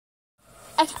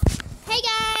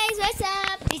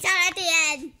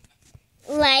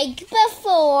like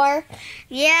before.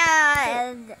 Yeah,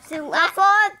 and so I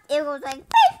thought it was like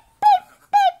beep, beep,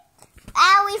 beep.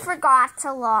 And we forgot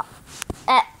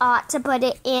to put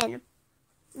it in.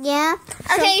 Yeah.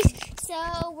 Okay,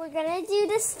 so we're gonna do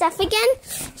this stuff again.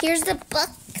 Here's the book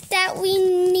that we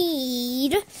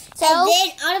need. So And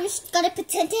then Autumn's gonna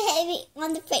pretend to hit me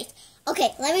on the face.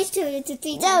 Okay, let me do it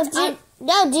 3 times. do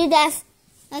that.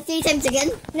 3 times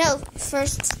again. No,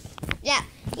 first. Yeah,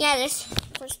 this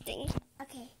first thing.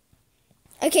 Okay.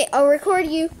 Okay, I'll record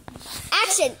you.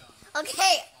 Action.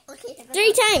 Okay.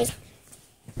 3 times.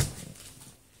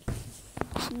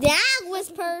 That was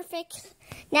perfect.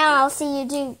 Now I'll see you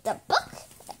do the book.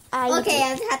 Okay,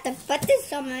 I have to put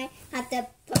this on my. Have to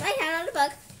put my hand on the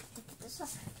book.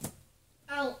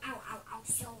 Ow,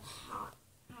 so hot.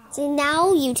 Ow. So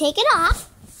now you take it off.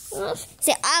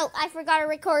 Say, oh, I forgot to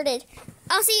record it.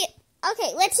 I'll see you.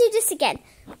 Okay, let's do this again.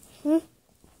 So,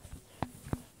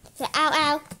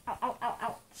 ow.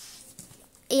 Ow.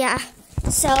 Yeah.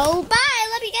 So, bye.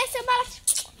 Love you guys so much.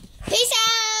 Peace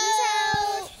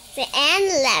out. Say, and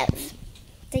love.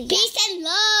 Say, Peace and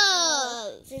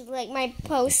love. Say, like my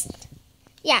post.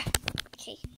 Yeah. Okay.